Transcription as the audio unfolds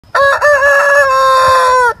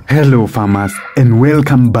Hello farmers, and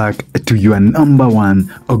welcome back to your #1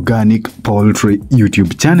 organic poultry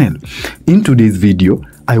YouTube channel. In today's video,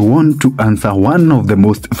 I want to answer one of the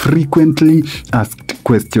most frequently asked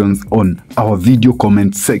questions on our video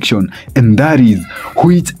comment section, and that is,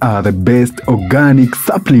 which are the best organic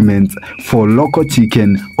supplements for local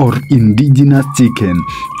chicken or indigenous chicken,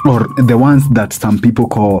 or the ones that some people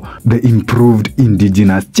call the improved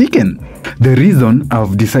indigenous chicken. The reason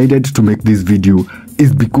I've decided to make this video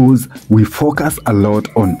is because we focus a lot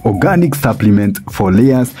on organic supplements for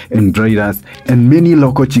layers and broilers, and many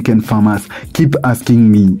local chicken farmers keep asking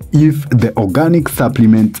me if the organic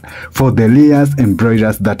supplements for the layers and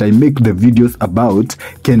broilers that I make the videos about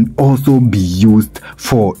can also be used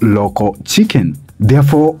for local chicken.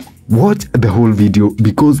 Therefore, watch the whole video,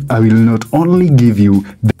 because I will not only give you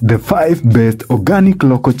the 5 best organic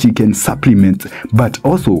local chicken supplements, but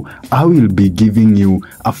also I will be giving you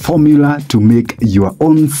a formula to make your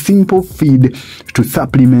own simple feed to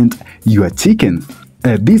supplement your chickens.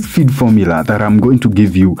 This feed formula that I'm going to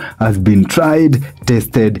give you has been tried,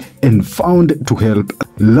 tested, and found to help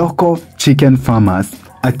local chicken farmers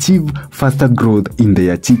achieve faster growth in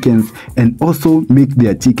their chickens, and also make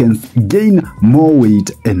their chickens gain more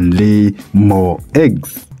weight and lay more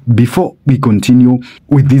eggs. Before we continue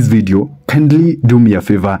with this video, kindly do me a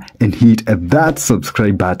favor and hit that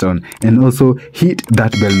subscribe button, and also hit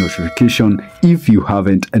that bell notification if you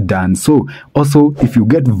haven't done so. Also, if you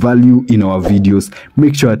get value in our videos,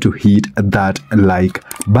 make sure to hit that like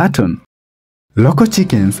button. Local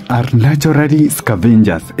chickens are naturally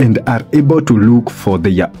scavengers and are able to look for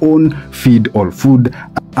their own feed or food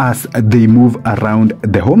as they move around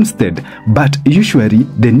the homestead, but usually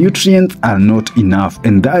the nutrients are not enough,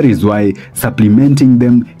 and that is why supplementing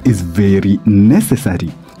them is very necessary.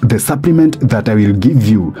 The supplement that I will give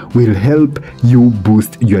you will help you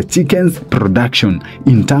boost your chicken's production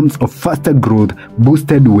in terms of faster growth,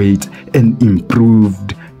 boosted weight, and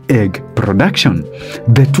improved egg production.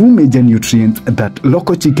 The 2 major nutrients that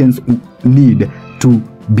local chickens need to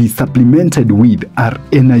be supplemented with are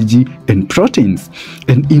energy and proteins.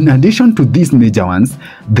 And in addition to these major ones,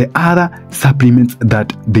 the other supplements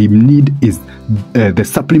that they need is the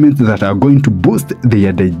supplements that are going to boost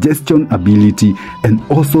their digestion ability, and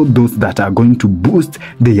also those that are going to boost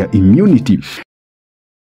their immunity.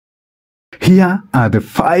 Here are the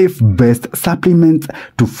 5 best supplements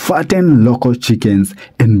to fatten local chickens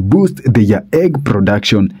and boost their egg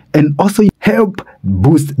production, and also help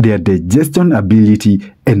boost their digestion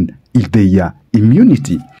ability and their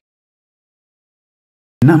immunity.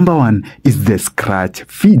 Number 1 is the scratch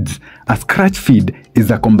feeds. A scratch feed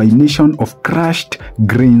is a combination of crushed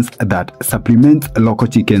grains that supplement local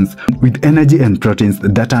chickens with energy and proteins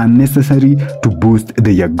that are necessary to boost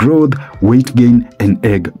their growth, weight gain, and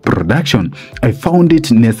egg production. I found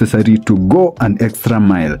it necessary to go an extra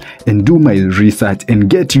mile and do my research and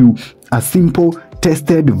get you a simple,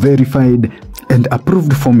 tested, verified, and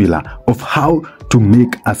approved formula of how to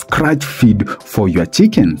make a scratch feed for your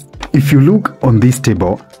chickens. If you look on this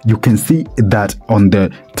table, you can see that on the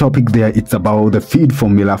topic there, it's about the feed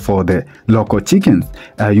formula for the local chickens.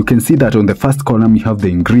 You can see that on the first column, you have the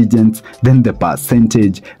ingredients, then the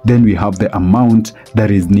percentage, then we have the amount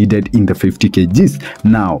that is needed in the 50 kgs.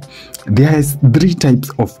 Now, there is 3 types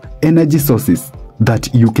of energy sources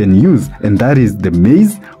that you can use, and that is the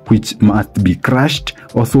maize, which must be crushed.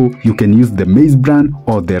 Also, you can use the maize bran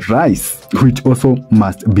or the rice, which also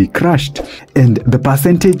must be crushed. And the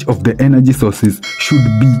percentage of the energy sources should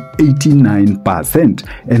be 89%,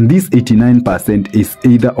 and this 89% is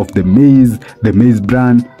either of the maize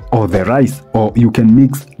bran, or the rice, or you can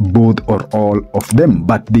mix both or all of them,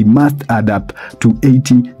 but they must add up to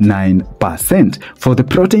 89%. For the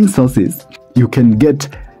protein sources, you can get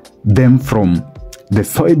them from the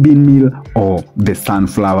soybean meal or the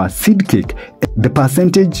sunflower seed cake. The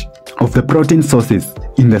percentage of the protein sources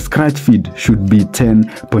in the scratch feed should be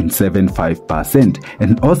 10.75%.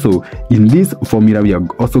 And also in this formula, we are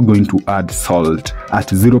also going to add salt at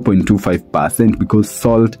 0.25%, because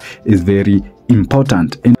salt is very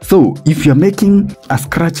important. And so if you're making a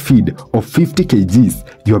scratch feed of 50 kgs,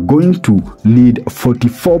 you're going to need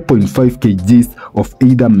 44.5 kgs of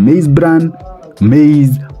either maize bran,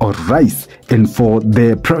 maize, or rice. And for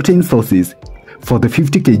the protein sources, for the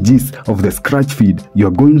 50 kgs of the scratch feed,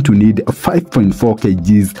 you're going to need 5.4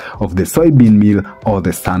 kgs of the soybean meal or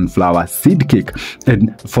the sunflower seed cake.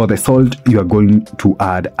 And for the salt, you are going to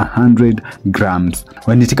add 100 grams.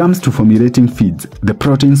 When it comes to formulating feeds, the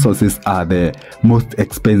protein sources are the most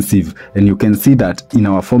expensive, and you can see that in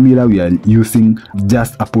our formula we are using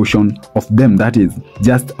just a portion of them, that is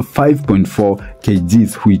just 5.4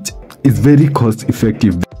 kgs, which is very cost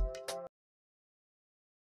effective.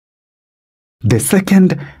 The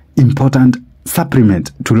second important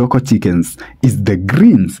supplement to local chickens is the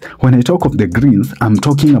greens. When I talk of the greens, I'm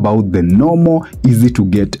talking about the normal, easy to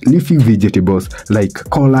get leafy vegetables like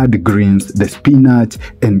collard greens, the spinach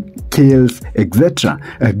and kales, etc.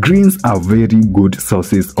 Greens are very good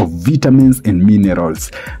sources of vitamins and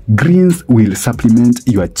minerals. Greens will supplement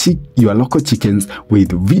your local chickens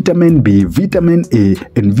with vitamin B, vitamin A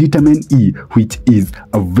and vitamin E, which is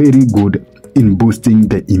a very good in boosting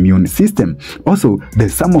the immune system. Also,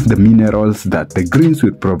 some of the minerals that the greens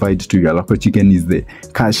will provide to your local chicken is the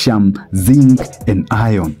calcium, zinc and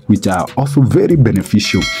iron, which are also very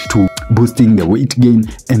beneficial to boosting the weight gain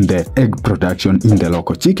and the egg production in the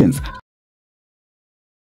local chickens.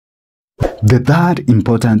 The third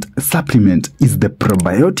important supplement is the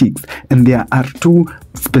probiotics, and there are two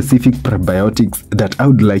specific probiotics that I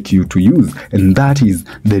would like you to use, and that is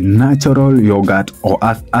the natural yogurt, or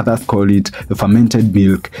as others call it, the fermented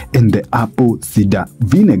milk, and the apple cider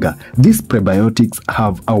vinegar. These probiotics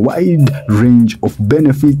have a wide range of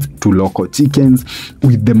benefits to local chickens,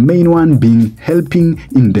 with the main one being helping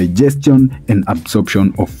in digestion and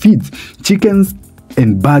absorption of feeds. Chickens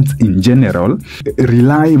and birds in general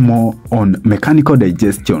rely more on mechanical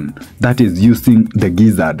digestion, that is using the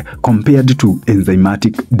gizzard, compared to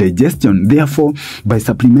enzymatic digestion. Therefore, by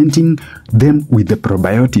supplementing them with the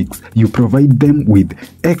probiotics, you provide them with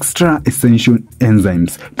extra essential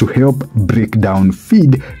enzymes to help break down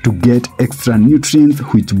feed to get extra nutrients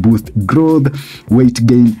which boost growth, weight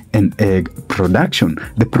gain and egg production.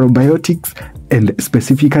 The probiotics, and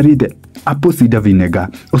specifically the apple cider vinegar,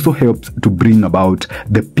 also helps to bring about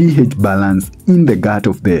the pH balance in the gut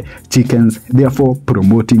of the chickens, therefore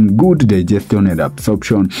promoting good digestion and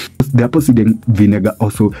absorption. The apple cider vinegar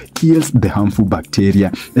also kills the harmful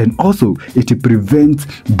bacteria, and also it prevents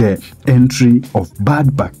the entry of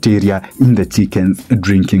bad bacteria in the chickens'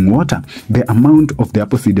 drinking water. The amount of the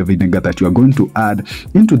apple cider vinegar that you are going to add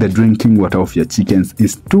into the drinking water of your chickens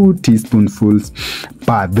is 2 teaspoonfuls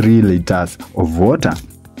per 3 liters of water.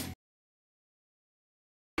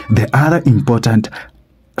 The other important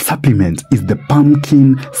supplement is the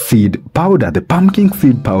pumpkin seed powder. The pumpkin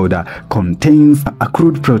seed powder contains a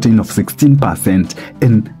crude protein of 16%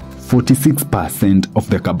 and 46% of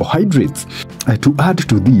the carbohydrates. To add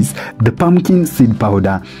to this, the pumpkin seed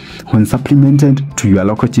powder, when supplemented to your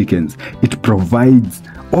local chickens, it provides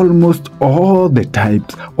almost all the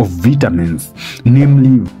types of vitamins,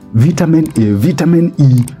 namely vitamin A, vitamin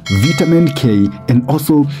E, vitamin K, and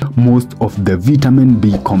also most of the vitamin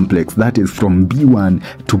B complex, that is from B1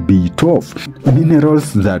 to B12.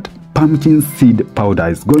 Minerals that pumpkin seed powder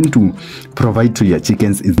is going to provide to your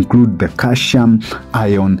chickens include the calcium,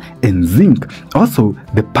 iron and zinc. Also,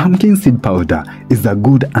 the pumpkin seed powder is a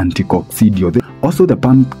good anticoccidio. Also, the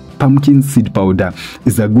pumpkin seed powder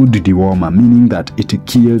is a good dewormer, meaning that it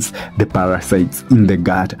kills the parasites in the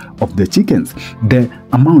gut of the chickens. The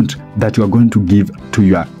amount that you are going to give to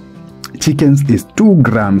your chickens is 2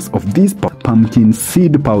 grams of this pumpkin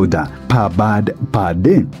seed powder per bird per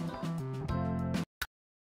day.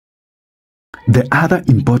 The other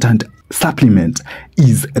important supplement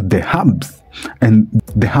is the herbs, and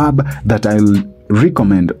the herb that I'll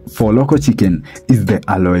recommend for local chicken is the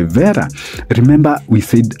aloe vera. Remember, we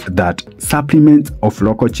said that supplements of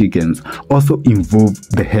local chickens also involve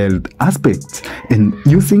the health aspects, and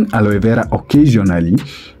using aloe vera occasionally,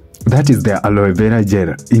 that is the aloe vera gel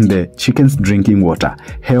in the chicken's drinking water,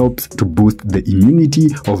 helps to boost the immunity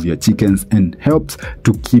of your chickens and helps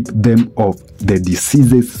to keep them off the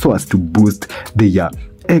diseases so as to boost their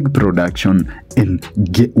egg production and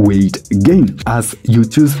weight gain. As you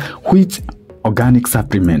choose which organic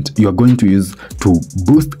supplement you are going to use to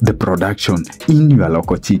boost the production in your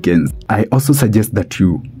local chickens, I also suggest that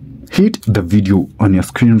you hit the video on your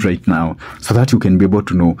screen right now so that you can be able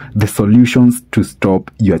to know the solutions to stop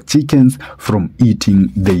your chickens from eating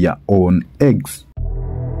their own eggs.